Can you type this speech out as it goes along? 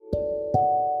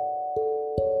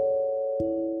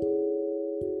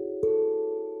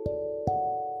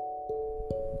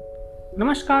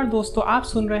नमस्कार दोस्तों, आप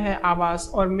सुन रहे हैं आवाज़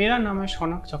और मेरा नाम है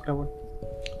शौनक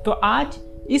चक्रवर्ती। तो आज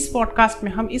इस पॉडकास्ट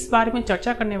में हम इस बारे में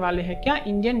चर्चा करने वाले हैं, क्या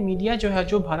इंडियन मीडिया जो है,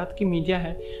 जो भारत की मीडिया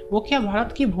है, वो क्या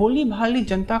भारत की भोली भाली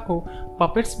जनता को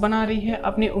पपेट्स बना रही है,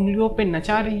 अपनी उंगलियों पे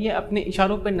नचा रही है, अपने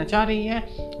इशारों पे नचा रही है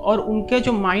और उनके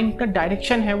जो माइंड का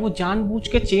डायरेक्शन है वो जानबूझ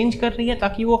के चेंज कर रही है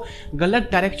ताकि वो गलत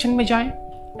डायरेक्शन में जाए।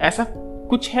 ऐसा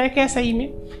कुछ है क्या सही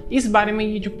में? इस बारे में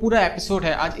ये जो पूरा एपिसोड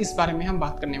है, आज इस बारे में हम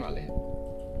बात करने वाले हैं।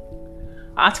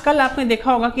 आजकल आपने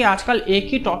देखा होगा कि आजकल एक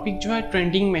ही टॉपिक जो है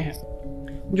ट्रेंडिंग में है,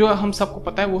 जो हम सबको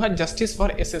पता है, वो है जस्टिस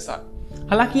फॉर एसएसआर।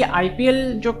 हालांकि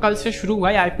आईपीएल जो कल से शुरू हुआ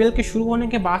है, आईपीएल के शुरू होने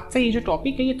के बाद से ये जो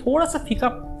टॉपिक है ये थोड़ा सा फीका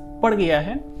पड़ गया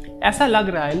है, ऐसा लग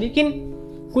रहा है। लेकिन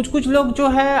कुछ लोग जो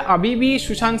है अभी भी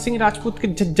सुशांत सिंह राजपूत के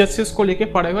जस्टिस को लेके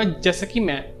पड़े हुए, जैसे कि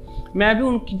मैं भी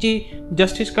उनकी जी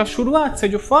जस्टिस का शुरुआत से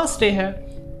जो फर्स्ट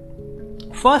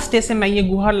डे से मैं ये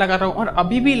गुहार लगा रहा हूँ और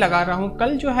अभी भी लगा रहा हूँ।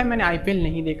 कल जो है मैंने आईपीएल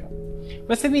नहीं देखा।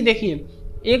 वैसे भी देखिए,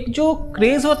 एक जो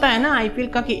क्रेज होता है ना आईपीएल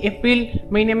का कि अप्रैल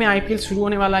महीने में आईपीएल शुरू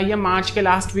होने वाला है या मार्च के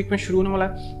लास्ट वीक में शुरू होने वाला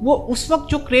है, वो उस वक्त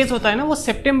जो क्रेज होता है ना, वो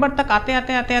सितंबर तक आते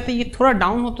आते ये थोड़ा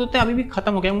डाउन होते अभी भी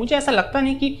खत्म हो गया। मुझे ऐसा लगता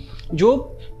नहीं कि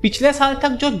जो पिछले साल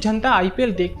तक जो जनता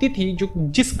आईपीएल देखती थी, जो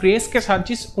जिस क्रेज के साथ,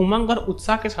 जिस उमंग और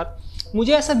उत्साह के साथ,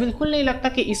 मुझे ऐसा बिल्कुल नहीं लगता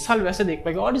कि इस साल वैसे देख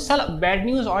पाएगा। और इस साल बैड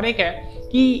न्यूज़ और एक है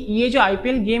कि ये जो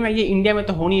आईपीएल गेम है ये इंडिया में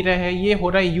तो हो नहीं रहा है, ये हो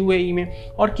रहा है यूएई में,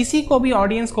 और किसी को भी,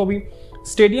 ऑडियंस को भी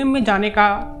स्टेडियम में जाने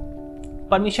का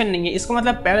परमिशन नहीं है। इसका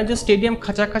मतलब पहले जो स्टेडियम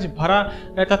खचाखच भरा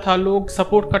रहता था, लोग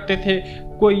सपोर्ट करते थे,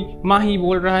 कोई माही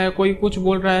बोल रहा है, कोई कुछ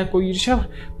बोल रहा है, कोई ऋषभ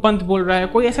पंत बोल रहा है,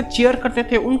 कोई ऐसा चीयर करते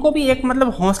थे, उनको भी एक मतलब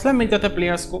हौसला मिलता था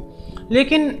प्लेयर्स को।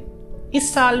 लेकिन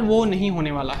इस साल वो नहीं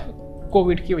होने वाला है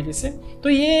कोविड की वजह से। तो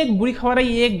ये एक बुरी खबर है,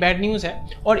 ये एक बैड न्यूज़ है,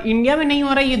 और इंडिया में नहीं हो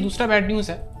रहा है, ये दूसरा बैड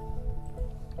न्यूज़ है।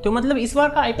 तो मतलब इस बार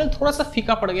का आईपीएल थोड़ा सा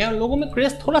फीका पड़ गया है, लोगों में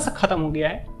क्रेज थोड़ा सा खत्म हो गया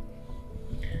है।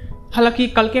 हालांकि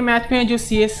कल के मैच में जो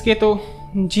सीएसके तो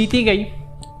जीती गई,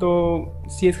 तो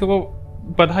सीएसके को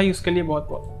बधाई उसके लिए बहुत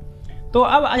बहुत। तो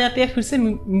अब आ जाते हैं फिर से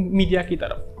मीडिया की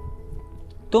तरफ।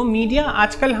 तो मीडिया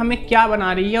आजकल हमें क्या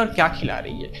बना रही है और क्या खिला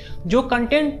रही है? जो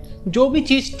कंटेंट, जो भी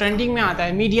चीज़ ट्रेंडिंग में आता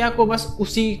है, मीडिया को बस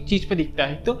उसी चीज़ पे दिखता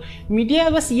है। तो मीडिया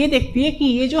बस ये देखती है कि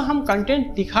ये जो हम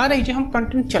कंटेंट दिखा रहे हैं, जो हम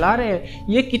कंटेंट चला रहे हैं,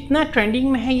 ये कितना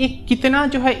ट्रेंडिंग में है, ये कितना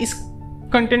जो है इस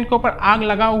कंटेंट के ऊपर आग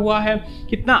लगा हुआ है,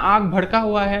 कितना आग भड़का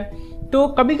हुआ है। तो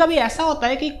कभी कभी ऐसा होता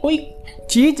है कि कोई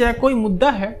चीज़ है, कोई मुद्दा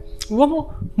है,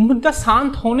 वो मुद्दा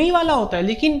शांत होने ही वाला होता है,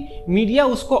 लेकिन मीडिया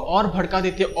उसको और भड़का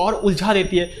देती है और उलझा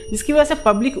देती है, जिसकी वजह से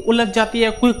पब्लिक उलझ जाती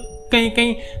है, कोई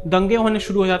कहीं दंगे होने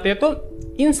शुरू हो जाते हैं।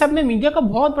 तो इन सब में मीडिया का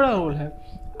बहुत बड़ा रोल है।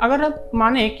 अगर आप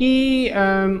माने कि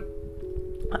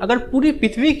अगर पूरी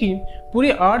पृथ्वी की, पूरी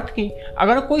अर्थ की,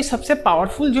 अगर कोई सबसे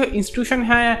पावरफुल जो इंस्टीट्यूशन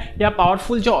है या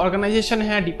पावरफुल जो ऑर्गेनाइजेशन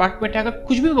है, डिपार्टमेंट है, अगर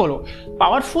कुछ भी बोलो,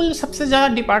 पावरफुल सबसे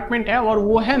ज़्यादा डिपार्टमेंट है और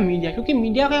वो है मीडिया। क्योंकि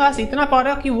मीडिया के पास इतना पावर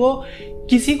है कि वो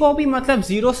किसी को भी मतलब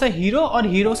जीरो से हीरो और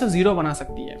हीरो से जीरो बना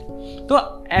सकती है।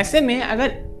 तो ऐसे में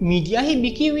अगर मीडिया ही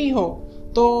बिकी हुई हो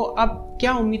तो अब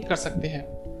क्या उम्मीद कर सकते हैं?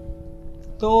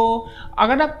 तो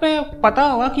अगर आपको पता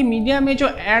होगा कि मीडिया में जो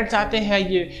एड्स आते हैं,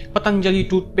 ये पतंजलि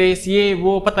टूथपेस्ट, ये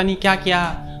वो पता नहीं क्या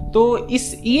क्या, तो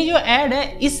ये जो ऐड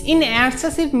है, इन एड से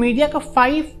सिर्फ मीडिया का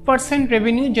 5%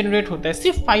 रेवेन्यू जनरेट होता है,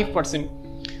 सिर्फ 5%।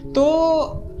 तो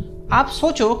आप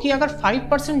सोचो कि अगर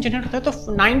 5% जनरेट होता है तो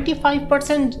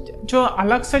 95% जो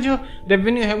अलग से जो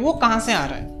रेवेन्यू है वो कहाँ से आ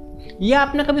रहा है? ये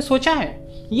आपने कभी सोचा है?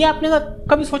 ये आपने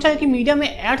कभी सोचा है कि मीडिया में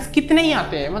एड्स कितने ही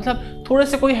आते हैं? मतलब थोड़े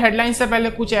से कोई हेडलाइन से पहले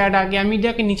कुछ ऐड आ गया,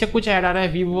 मीडिया के नीचे कुछ ऐड आ रहा है,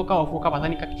 वीवो का, ओप्पो का, पता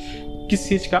नहीं किस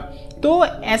चीज़ का। तो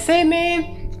ऐसे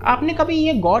में आपने कभी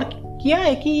ये गौर किया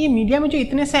है कि ये मीडिया में जो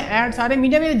इतने से एड्स आ रहे हैं,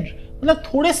 मीडिया में मतलब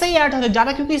थोड़े से ही एड आते हैं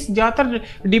ज़्यादा, क्योंकि ज़्यादातर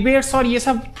डिबेट्स और ये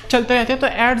सब चलते रहते हैं, तो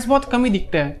एड्स बहुत कम ही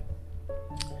दिखते हैं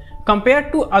कंपेयर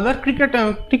टू अदर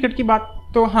क्रिकेट की बात।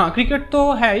 तो हाँ, क्रिकेट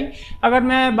तो है ही। अगर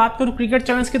मैं बात करूँ क्रिकेट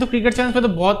चैनल्स की, तो क्रिकेट चैनल्स पे तो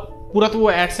बहुत पूरा तो वो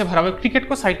एड से भरा हुआ है, क्रिकेट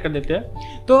को साइड कर देते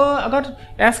हैं। तो अगर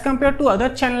as compared to other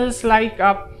channels like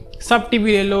आप सब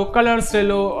टीवी ले लो, कलर्स ले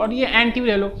लो और ये एन टीवी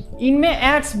ले लो, इनमें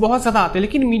एड्स बहुत ज़्यादा आते हैं,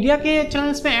 लेकिन मीडिया के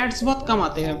चैनल्स में एड्स बहुत कम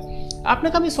आते हैं। आपने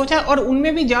कभी सोचा है? और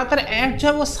उनमें भी ज़्यादातर एड जो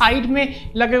है वो साइड में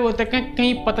लगे होते हैं।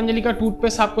 कहीं पतंजलि का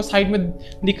टूथपेस्ट आपको साइड में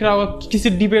दिख रहा होगा, किसी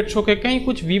डिबेट शो के, कहीं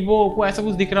कुछ वीवो, ओप्पो, ऐसा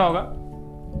कुछ दिख रहा होगा।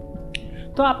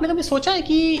 तो आपने कभी सोचा है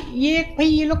कि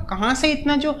ये लोग कहाँ से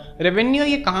इतना जो रेवेन्यू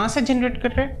ये कहाँ से जनरेट कर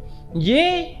रहे हैं?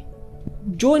 ये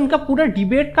जो इनका पूरा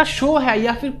डिबेट का शो है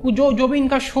या फिर जो भी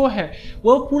इनका शो है,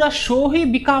 वो पूरा शो ही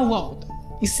बिका हुआ होता है।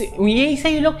 इससे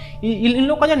इन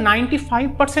लोग का जो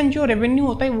 95% जो रेवेन्यू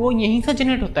होता है वो यहीं से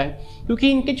जनरेट होता है, क्योंकि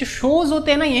इनके जो शोज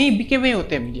होते हैं ना, यहीं बिके हुए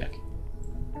होते हैं मीडिया के।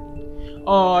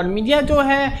 और मीडिया जो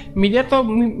है,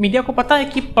 मीडिया को पता है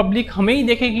कि पब्लिक हमें ही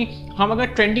देखेगी। हम अगर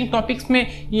ट्रेंडिंग टॉपिक्स में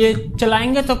ये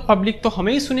चलाएंगे तो पब्लिक तो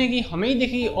हमें ही सुनेगी, हमें ही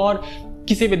देखेगी और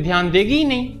किसी पे ध्यान देगी ही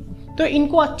नहीं। तो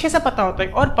इनको अच्छे से पता होता है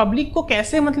और पब्लिक को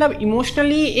कैसे मतलब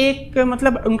इमोशनली एक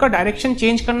मतलब उनका डायरेक्शन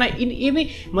चेंज करना, ये भी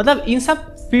मतलब इन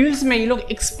सब फील्ड्स में ये लोग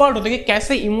एक्सपर्ट होते हैं कि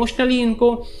कैसे इमोशनली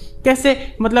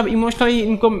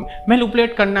इनको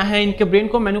मैनिपुलेट करना है, इनके ब्रेन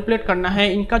को मैनिपुलेट करना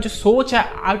है, इनका जो सोच है,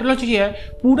 आइडियोलॉजी है,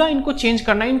 पूरा इनको चेंज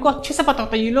करना है। इनको अच्छे से पता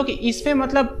होता है। ये लोग इसमें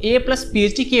मतलब A+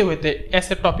 PhD किए हुए थे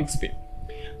ऐसे टॉपिक्स पे।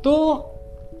 तो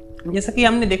जैसा कि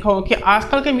हमने देखा होगा कि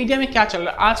आजकल के मीडिया में क्या चल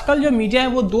रहा है। आजकल जो मीडिया है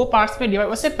वो 2 पार्ट्स में डिवाइड,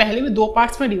 वैसे पहले भी 2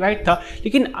 पार्ट्स में डिवाइड था,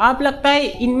 लेकिन अब लगता है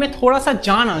इनमें थोड़ा सा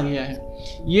जान आ गया है।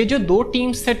 ये जो 2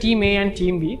 टीम्स थे, team A and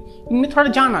team B, इनमें थोड़ा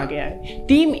जान आ गया है।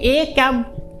 टीम A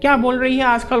क्या बोल रही है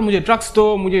आजकल, मुझे ड्रग्स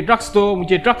दो, मुझे ड्रग्स दो,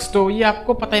 मुझे ड्रग्स दो। ये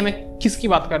आपको पता है मैं किसकी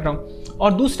बात कर रहा हूँ।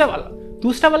 और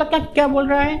दूसरा वाला क्या बोल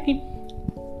रहा है कि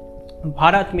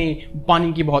भारत में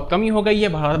पानी की बहुत कमी हो गई है,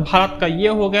 भारत का ये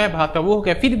हो गया है, भारत का वो हो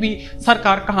गया, फिर भी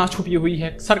सरकार कहाँ छुपी हुई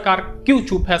है, सरकार क्यों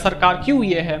चुप है, सरकार क्यों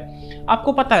ये है।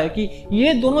 आपको पता है कि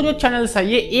ये दोनों जो चैनल्स है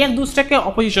ये एक दूसरे के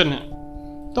ऑपोजिशन है।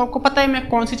 तो आपको पता है मैं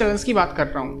कौन सी चैनल्स की बात कर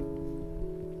रहा हूँ।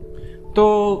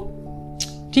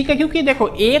 तो ठीक है, क्योंकि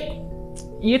देखो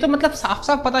ये तो मतलब साफ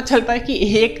साफ पता चलता है कि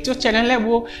एक जो चैनल है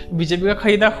वो बीजेपी का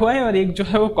खरीदा हुआ है और एक जो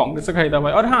है वो कांग्रेस का खरीदा हुआ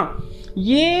है। और हाँ,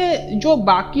 ये जो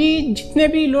बाकी जितने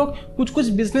भी लोग कुछ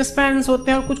बिजनेसमैन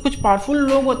होते हैं और कुछ पावरफुल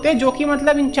लोग होते हैं जो कि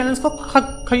मतलब इन चैनल्स को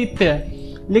खरीदते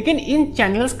हैं। लेकिन इन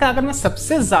चैनल्स का अगर मैं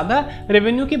सबसे ज़्यादा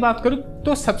रेवेन्यू की बात करूँ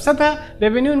तो सबसे ज़्यादा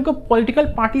रेवेन्यू इनको पॉलिटिकल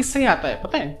पार्टीज से ही आता है।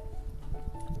 पता है,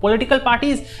 पॉलिटिकल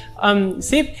पार्टीज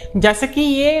सिर्फ जैसे कि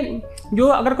ये जो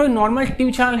अगर कोई नॉर्मल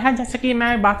टीवी चैनल है, जैसे कि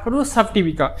मैं बात करूँ सब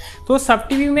टीवी का, तो सब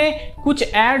टीवी में कुछ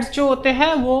एड्स जो होते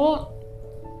हैं वो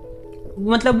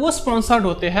मतलब वो स्पॉन्सर्ड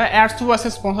होते हैं। एड्स तो वैसे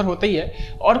स्पॉन्सर होते ही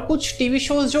है। और कुछ टीवी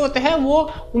शोज जो होते हैं वो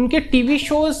उनके टीवी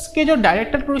शोज के जो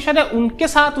डायरेक्टर प्रोड्यूसर है उनके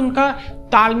साथ उनका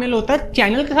तालमेल होता है,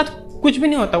 चैनल के साथ कुछ भी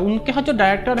नहीं होता। उनके साथ जो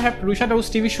डायरेक्टर है, प्रोड्यूसर है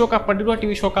उस टीवी शो का, पर्टिकुलर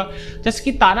टीवी शो का, जैसे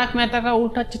कि तारक मेहता का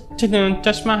उल्टा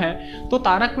चश्मा है, तो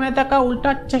तारक मेहता का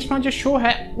उल्टा चश्मा जो शो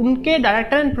है उनके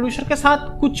डायरेक्टर एंड प्रोड्यूसर के साथ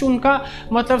कुछ उनका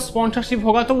मतलब स्पॉन्सरशिप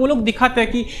होगा। तो वो लोग दिखाते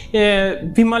हैं कि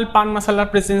विमल पान मसाला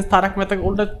प्रेजेंस तारक मेहता का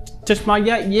उल्टा चश्मा,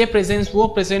 या ये प्रेजेंस वो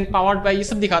प्रेजेंट पावर्ड बाय, ये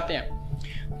सब दिखाते हैं।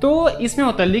 तो इसमें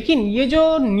होता है। लेकिन ये जो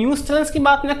न्यूज़ चैनल्स की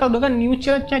बात मैं कर दूँगा, न्यूज़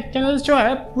चैनल्स जो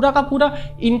है पूरा का पूरा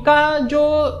इनका जो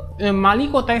मालिक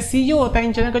होता है, CEO होता है,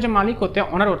 इन चैनल का जो मालिक होते हैं,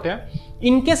 ऑनर होते हैं,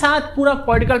 इनके साथ पूरा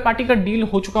पॉलिटिकल पार्टी का डील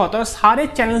हो चुका होता है। और सारे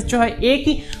चैनल्स जो है एक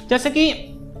ही, जैसे कि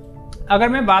अगर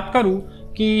मैं बात करूँ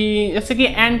कि जैसे कि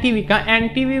NTV का,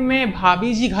 NTV में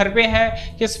भाभी जी घर पे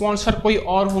है कि स्पॉन्सर कोई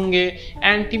और होंगे।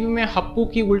 NTV में हप्पू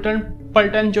की उल्टन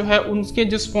पलटन जो है उनके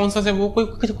जो स्पॉन्सर्स है वो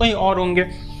कोई और होंगे।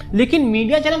 लेकिन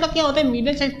मीडिया चैनल का क्या होता है,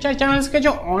 मीडिया चैनल्स के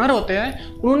जो ऑनर होते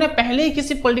हैं उन्होंने पहले ही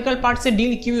किसी पॉलिटिकल पार्टी से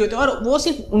डील की हुई होती है और वो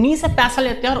सिर्फ उन्हीं से पैसा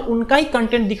लेते हैं और उनका ही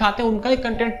कंटेंट दिखाते हैं, उनका ही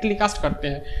कंटेंट टेलीकास्ट करते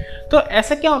हैं। तो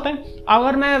ऐसा क्या होता है,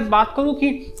 अगर मैं बात करूँ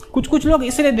कि कुछ लोग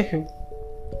इसलिए देखें,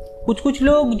 कुछ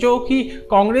लोग जो कि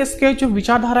कांग्रेस के जो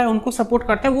विचारधारा है उनको सपोर्ट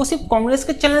करते हैं वो सिर्फ कांग्रेस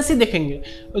के चैनल से देखेंगे।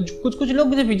 कुछ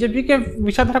लोग जो बीजेपी के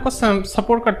विचारधारा को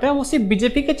सपोर्ट करते हैं वो सिर्फ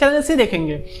बीजेपी के चैनल से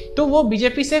देखेंगे। तो वो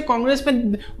बीजेपी से कांग्रेस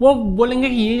में वो बोलेंगे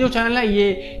कि ये जो चैनल है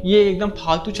ये एकदम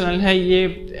फालतू चैनल है,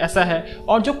 ये ऐसा है।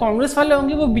 और जो कांग्रेस वाले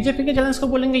होंगे वो बीजेपी के चैनल्स को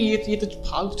बोलेंगे ये तो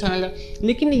फालतू चैनल है।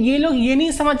 लेकिन ये लोग ये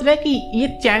नहीं समझ रहे कि ये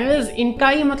चैनल्स इनका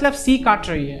ही मतलब सी काट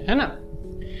रही है ना।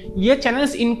 ये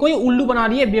चैनल्स इनको ही उल्लू बना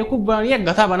रही है, बेवकूफ़ बना रही है,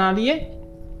 गधा बना रही है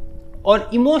और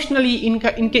इमोशनली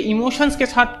इनके इमोशंस के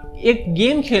साथ एक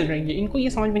गेम खेल रही है। इनको ये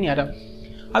समझ में नहीं आ रहा।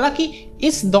 हालांकि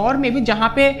इस दौर में भी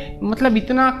जहाँ पे मतलब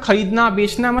इतना खरीदना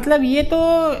बेचना, मतलब ये तो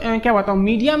क्या बताऊँ,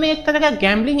 मीडिया में एक तरह का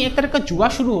गैम्बलिंग, एक तरह का जुआ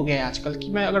शुरू हो गया है आजकल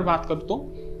की मैं अगर बात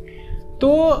करूँ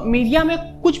तो मीडिया में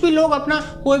कुछ भी लोग अपना,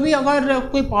 कोई भी अगर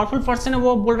कोई पावरफुल पर्सन है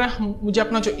वो बोल रहा है मुझे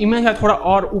अपना जो इमेज है थोड़ा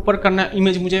और ऊपर करना है,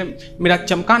 इमेज मुझे मेरा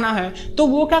चमकाना है, तो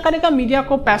वो क्या करेगा, मीडिया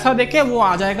को पैसा देके वो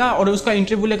आ जाएगा और उसका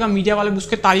इंटरव्यू लेगा। मीडिया वाले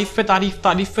उसके तारीफ पे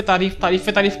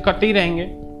तारीफ करते ही रहेंगे।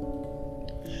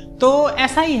 तो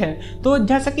ऐसा ही है। तो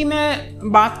जैसा कि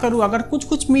मैं बात करूँ, अगर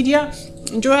कुछ मीडिया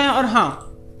जो है, और हाँ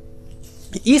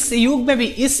इस युग में भी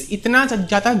इस इतना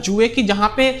ज़्यादा जुए की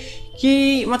जहाँ पे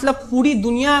कि मतलब पूरी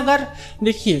दुनिया, अगर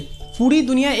देखिए पूरी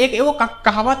दुनिया, एक वो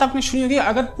कहावत आपने सुनी होगी,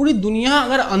 अगर पूरी दुनिया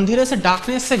अगर अंधेरे से,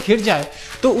 डार्कनेस से घिर जाए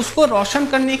तो उसको रोशन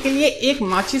करने के लिए एक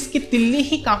माचिस की तिल्ली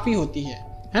ही काफ़ी होती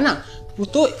है ना।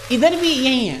 तो इधर भी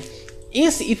यही है,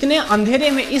 इस इतने अंधेरे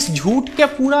में, इस झूठ के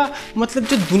पूरा मतलब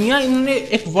जो दुनिया इन्होंने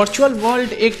एक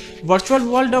वर्चुअल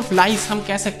वर्ल्ड ऑफ लाइस हम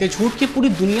कह सकते हैं, झूठ की पूरी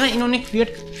दुनिया इन्होंने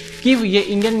क्रिएट की हुई है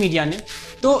इंडियन मीडिया ने।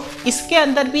 तो इसके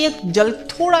अंदर भी एक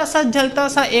थोड़ा सा जलता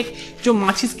सा एक जो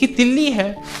माचिस की तिल्ली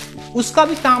है उसका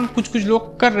भी काम कुछ कुछ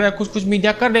लोग कर रहे हैं, कुछ कुछ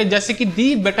मीडिया कर रहे हैं, जैसे कि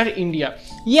दी बेटर इंडिया,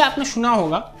 ये आपने सुना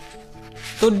होगा।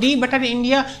 तो दी बेटर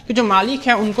इंडिया के जो मालिक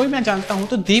है उनको भी मैं जानता हूँ।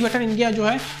 तो दी बेटर इंडिया जो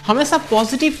है हमेशा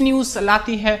पॉजिटिव न्यूज़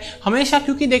लाती है हमेशा,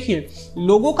 क्योंकि देखिए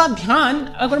लोगों का ध्यान,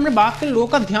 अगर मैं बात करें लोगों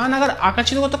का ध्यान अगर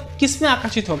आकर्षित होगा तो किस में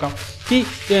आकर्षित होगा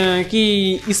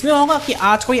कि इसमें होगा कि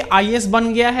आज कोई IAS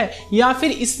बन गया है, या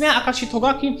फिर इसमें आकर्षित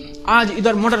होगा कि आज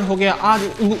इधर मर्डर हो गया, आज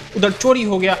उधर चोरी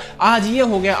हो गया, आज ये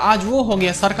हो गया, आज वो हो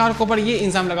गया, सरकार के ऊपर ये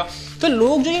इल्ज़ाम लगा। तो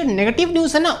लोग जो ये नेगेटिव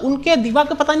न्यूज़ है ना उनके दिमाग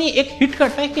को पता नहीं एक हिट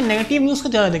करता है कि नेगेटिव न्यूज़ को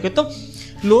ज़्यादा देखे, तो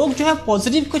लोग जो है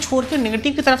पॉजिटिव को छोड़ कर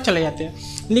नेगेटिव की तरफ चले जाते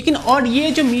हैं। लेकिन और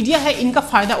ये जो मीडिया है इनका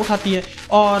फ़ायदा उठाती है,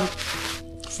 और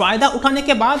फ़ायदा उठाने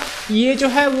के बाद ये जो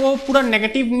है वो पूरा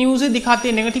नेगेटिव न्यूज़ ही दिखाती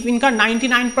है। नेगेटिव इनका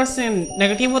 99%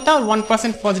 नेगेटिव होता है और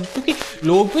 1% पॉजिटिव, क्योंकि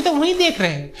लोग भी तो वही देख रहे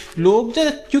हैं। लोग जो,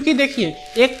 क्योंकि देखिए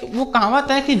एक वो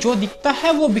कहावत है कि जो दिखता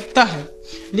है वो बिकता है,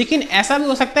 लेकिन ऐसा भी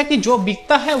हो सकता है कि जो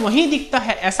बिकता है वही दिखता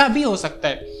है, ऐसा भी हो सकता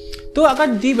है। तो अगर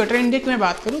दी बेटर इंडिया की मैं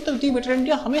बात करूं तो दी बेटर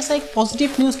इंडिया हमेशा एक पॉजिटिव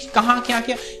न्यूज़ की कहाँ क्या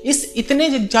क्या, इस इतने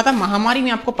ज़्यादा महामारी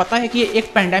में आपको पता है कि ये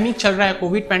एक पैंडेमिक चल रहा है,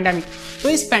 कोविड पैंडेमिक। तो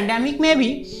इस पैंडेमिक में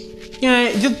भी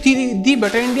जो दी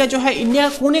बेटर इंडिया जो है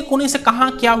इंडिया कोने कोने से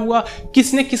कहाँ क्या हुआ,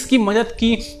 किसने किसकी मदद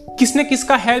की, किसने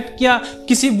किसका हेल्प किया,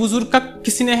 किसी बुजुर्ग का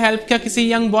किसी ने हेल्प किया,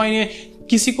 किसी यंग बॉय ने,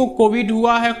 किसी को कोविड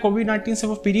हुआ है, कोविड-19 से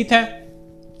वो पीड़ित है,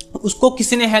 उसको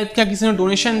किसी ने हेल्प किया, किसी ने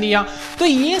डोनेशन दिया। तो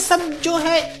ये सब जो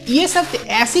है, ये सब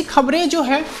ऐसी खबरें जो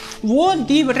है वो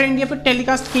दी बेटर इंडिया पर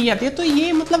टेलीकास्ट की जाती है। तो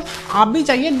ये मतलब आप भी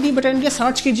चाहिए दी बेटर इंडिया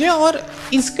सर्च कीजिए और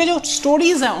इसके जो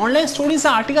स्टोरीज़ है, ऑनलाइन स्टोरीज़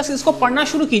है, आर्टिकल्स, इसको पढ़ना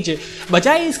शुरू कीजिए,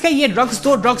 बजाय इसके ये ड्रग्स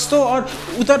दो और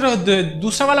उधर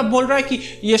दूसरा वाला बोल रहा है कि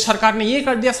ये सरकार ने ये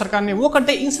कर दिया, सरकार ने वो कर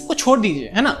दिया, इन सबको छोड़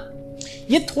दीजिए, है ना।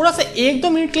 ये थोड़ा सा 1-2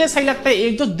 मिनट के लिए सही लगता है,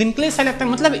 1-2 दिन के लिए सही लगता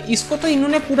है, मतलब इसको तो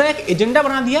इन्होंने पूरा एक एजेंडा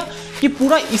बना दिया कि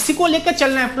पूरा इसी को लेकर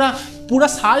चलना है, पूरा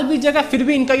साल बीत जाएगा फिर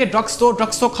भी इनका ये ड्रग्स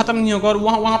तो खत्म नहीं होगा, और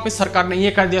वहाँ पे सरकार ने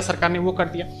ये कर दिया, सरकार ने वो कर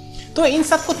दिया। तो इन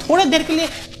सबको थोड़े देर के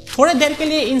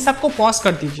लिए इन सबको पॉज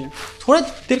कर दीजिए, थोड़े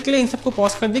देर के लिए इन सबको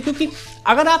पॉज कर दीजिए, क्योंकि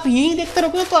अगर आप यही देखते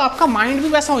रहोगे तो आपका माइंड भी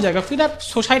वैसा हो जाएगा, फिर आप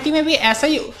सोसाइटी में भी ऐसा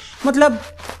ही मतलब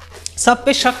सब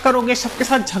पे शक करोगे, सबके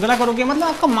साथ झगड़ा करोगे, मतलब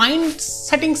आपका माइंड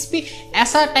सेटिंग्स भी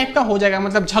ऐसा टाइप का हो जाएगा,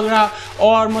 मतलब झगड़ा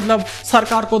और मतलब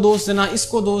सरकार को दोष देना,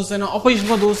 इसको दोष देना, अपोजिशन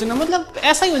को दोष देना, मतलब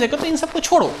ऐसा ही हो जाएगा। तो इन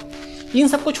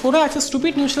सबको छोड़ो, ऐसे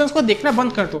स्टूपिड न्यूज़ चैनल्स को देखना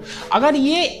बंद कर दो। अगर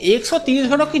ये 130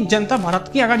 करोड़ की जनता भारत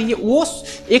की अगर ये वो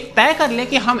एक तय कर ले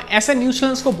कि हम ऐसे न्यूज़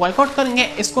चैनल्स को बॉयकॉट करेंगे,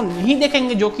 इसको नहीं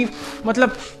देखेंगे जो कि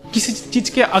मतलब किसी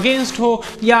चीज़ के अगेंस्ट हो,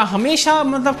 या हमेशा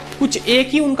मतलब कुछ एक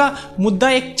ही उनका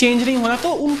मुद्दा एक चेंज नहीं हो रहा,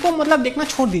 तो उनको मतलब देखना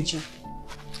छोड़ दीजिए।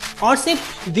 और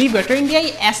सिर्फ दी बेटर इंडिया ही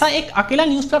ऐसा एक अकेला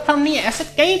न्यूज़ प्लेटफॉर्म नहीं है, ऐसे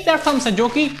कई प्लेटफॉर्म्स हैं जो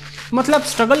कि मतलब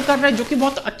स्ट्रगल कर रहे हैं, जो कि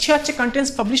बहुत अच्छे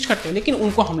कंटेंट्स पब्लिश करते हैं, लेकिन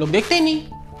उनको हम लोग देखते ही नहीं,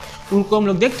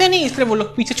 इसलिए वो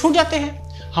लोग पीछे छूट जाते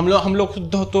हैं। हम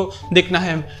लोग तो देखना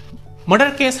है मर्डर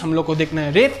केस, हम लोग को देखना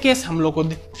है रेप केस, हम लोग को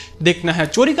देखना है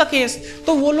चोरी का केस,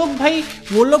 तो वो लोग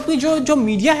भी जो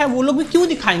मीडिया है वो लोग भी क्यों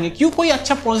दिखाएंगे, क्यों कोई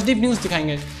अच्छा पॉजिटिव न्यूज़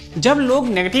दिखाएंगे। जब लोग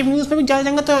नेगेटिव न्यूज़ में भी जा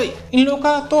जाएंगे तो इन लोगों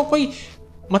का तो कोई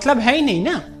मतलब है ही नहीं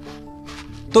ना।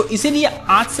 तो इसीलिए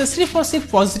आज से सिर्फ और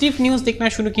सिर्फ पॉजिटिव न्यूज़ देखना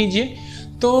शुरू कीजिए।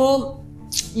 तो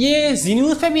ये जी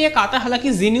न्यूज़ पे भी एक आता है,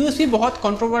 हालांकि जी न्यूज़ भी बहुत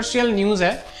कंट्रोवर्शियल न्यूज़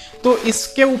है, तो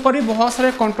इसके ऊपर भी बहुत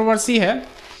सारे कंट्रोवर्सी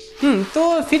है।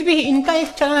 तो फिर भी इनका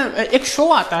एक शो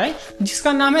आता है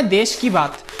जिसका नाम है देश की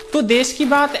बात। तो देश की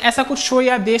बात ऐसा कुछ शो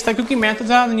या देश था, क्योंकि मैं तो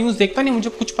ज़्यादा न्यूज़ देखता नहीं, मुझे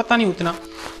कुछ पता नहीं उतना।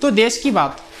 तो देश की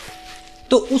बात,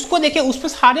 तो उसको देखिए, उस पर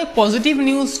सारे पॉजिटिव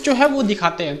न्यूज़ जो है वो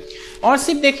दिखाते हैं। और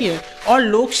सिर्फ देखिए, और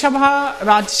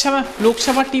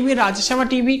लोकसभा टीवी, राज्यसभा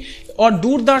टीवी और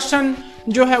दूरदर्शन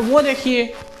जो है वो देखिए,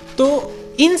 तो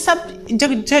इन सब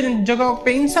जगहों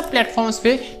पे, इन सब प्लेटफॉर्म्स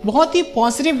पे बहुत ही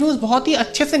पॉजिटिव न्यूज़, बहुत ही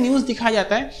अच्छे से न्यूज़ दिखाया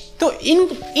जाता है। तो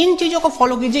इन चीज़ों को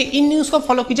फॉलो कीजिए, इन न्यूज़ को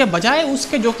फॉलो कीजिए, बजाय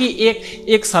उसके जो कि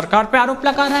एक सरकार पे आरोप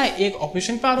लगा रहा है, एक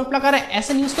ऑपोजिशन पे आरोप लगा रहा है,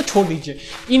 ऐसे न्यूज़ को छोड़ दीजिए।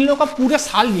 इन लोगों का पूरे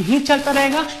साल यही चलता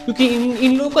रहेगा, क्योंकि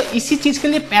इन लोगों को इसी चीज़ के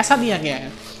लिए पैसा दिया गया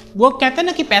है। वो कहते हैं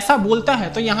ना कि पैसा बोलता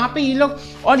है, तो यहाँ पे ये लोग,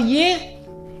 और ये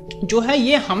जो है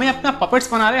ये हमें अपना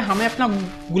पपेट्स बना रहे हैं, हमें अपना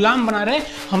गुलाम बना रहे हैं,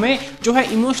 हमें जो है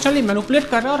इमोशनली मैनिपुलेट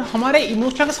कर रहे हैं, और हमारे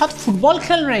इमोशनल के साथ फुटबॉल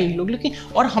खेल रहे हैं ये लोग, लेकिन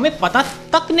और हमें पता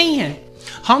तक नहीं है।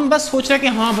 हम बस सोच रहे हैं कि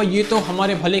हाँ भाई ये तो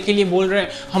हमारे भले के लिए बोल रहे हैं,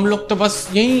 हम लोग तो बस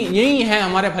यही है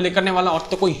हमारे भले करने वाला, और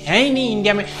तो कोई है ही नहीं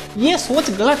इंडिया में। ये सोच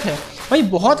गलत है भाई।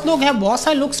 बहुत लोग हैं, बहुत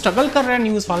सारे लोग स्ट्रगल कर रहे हैं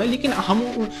न्यूज़ वाले, लेकिन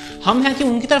हम हैं कि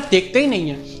उनकी तरफ देखते ही नहीं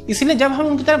है। इसलिए जब हम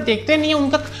उनकी तरफ देखते नहीं है,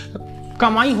 उनका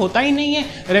कमाई होता ही नहीं है,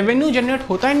 रेवेन्यू जनरेट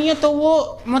होता ही नहीं है, तो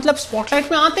वो मतलब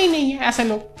स्पॉटलाइट में आते ही नहीं है ऐसे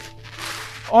लोग।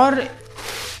 और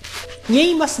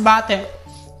यही बस बात है।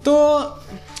 तो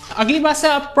अगली बार से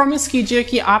आप प्रॉमिस कीजिए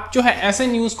कि आप जो है ऐसे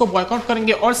न्यूज़ को बॉयकॉट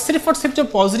करेंगे और सिर्फ जो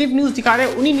पॉजिटिव न्यूज़ दिखा रहे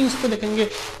हैं उन्हीं न्यूज़ को देखेंगे।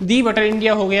 दी बटर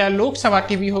इंडिया हो गया, लोकसभा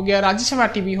टीवी हो गया, राज्यसभा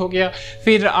टीवी हो गया,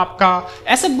 फिर आपका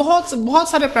ऐसे बहुत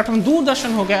सारे प्लेटफॉर्म,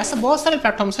 दूरदर्शन हो गया, ऐसे बहुत सारे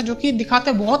प्लेटफॉर्म्स हैं जो कि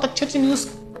दिखाते हैं, बहुत अच्छे न्यूज़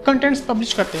कंटेंट्स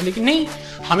पब्लिश करते हैं। लेकिन नहीं,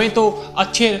 हमें तो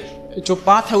अच्छे जो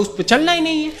बात है उस पर चलना ही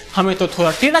नहीं है, हमें तो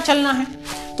थोड़ा टेढ़ा चलना है।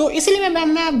 तो इसीलिए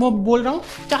मैं वो बोल रहा हूँ,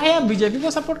 चाहे आप बीजेपी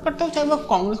को सपोर्ट करते हो चाहे आप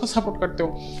कांग्रेस को सपोर्ट करते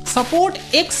हो, सपोर्ट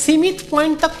एक सीमित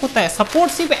पॉइंट तक होता है।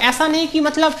 सपोर्ट सिर्फ ऐसा नहीं कि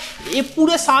मतलब ये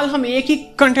पूरे साल हम एक ही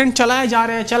कंटेंट चलाए जा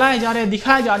रहे हैं,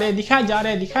 दिखाए जा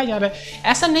रहे हैं,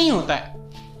 ऐसा नहीं होता है।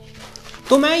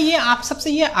 तो मैं ये आप सबसे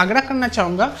ये आग्रह करना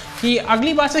चाहूँगा कि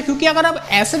अगली बार से, क्योंकि अगर आप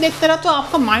ऐसे देखते रहो तो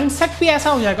आपका माइंडसेट भी ऐसा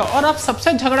हो जाएगा और आप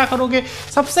सबसे झगड़ा करोगे,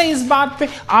 सबसे इस बात पे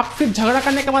आप फिर झगड़ा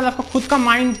करने के बाद आपका खुद का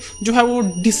माइंड जो है वो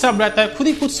डिस्टर्ब रहता है, खुद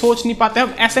ही कुछ सोच नहीं पाते।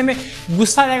 अब ऐसे में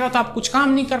गुस्सा रहेगा तो आप कुछ काम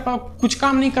नहीं कर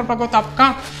पाओगे, तो आप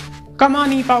काम कमा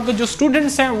नहीं पाओगे। जो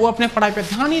स्टूडेंट्स हैं वो अपने पढ़ाई पे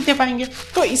ध्यान नहीं दे पाएंगे।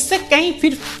 तो इससे कहीं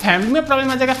फिर फैमिली में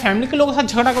प्रॉब्लम आ जाएगा, फैमिली के लोगों के साथ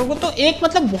झगड़ा करोगे तो एक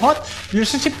मतलब बहुत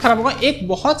रिलेशनशिप खराब होगा। एक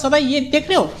बहुत ज़्यादा, ये देख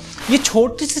रहे हो, ये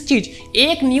छोटी सी चीज़,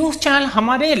 एक न्यूज़ चैनल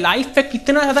हमारे लाइफ पे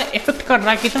कितना ज़्यादा इफेक्ट कर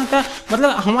रहा है, कितना ज़्यादा मतलब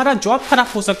हमारा जॉब खराब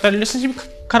हो सकता है, रिलेशनशिप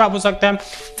खराब हो सकता है,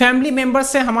 फैमिली मेंबर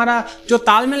से हमारा जो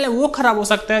तालमेल है वो खराब हो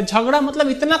सकता है, झगड़ा, मतलब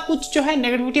इतना कुछ जो है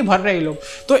नेगेटिविटी भर रहे हैं लोग।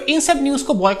 तो इन सब न्यूज़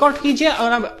को बॉयकॉट कीजिए।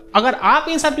 और अगर आप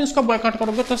इन सब न्यूज़ को बॉयकॉट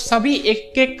करोगे तो सभी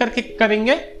एक एक करके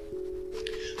करेंगे।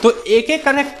 तो एक एक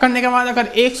करने के बाद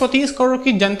अगर 130 करोड़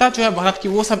की जनता जो है भारत की,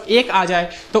 वो सब एक आ जाए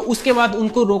तो उसके बाद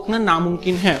उनको रोकना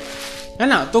नामुमकिन है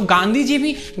ना। तो गांधी जी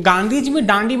भी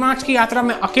दांडी मार्च की यात्रा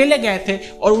में अकेले गए थे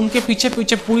और उनके पीछे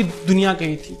पीछे पूरी दुनिया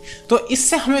गई थी। तो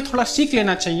इससे हमें थोड़ा सीख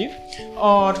लेना चाहिए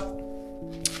और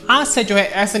आज से जो है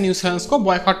ऐसे न्यूज़ चैनल्स को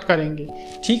बॉयकॉट करेंगे,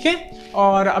 ठीक है।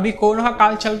 और अभी कोरोना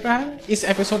काल चल रहा है, इस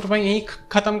एपिसोड में यही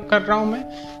खत्म कर रहा हूँ मैं।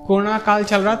 कोरोना काल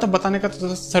चल रहा है तो बताने का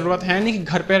तो ज़रूरत है नहीं कि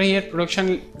घर पे रहिए,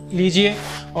 प्रोडक्शन लीजिए।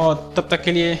 और तब तक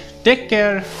के लिए टेक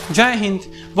केयर, जय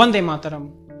हिंद, वंदे मातरम।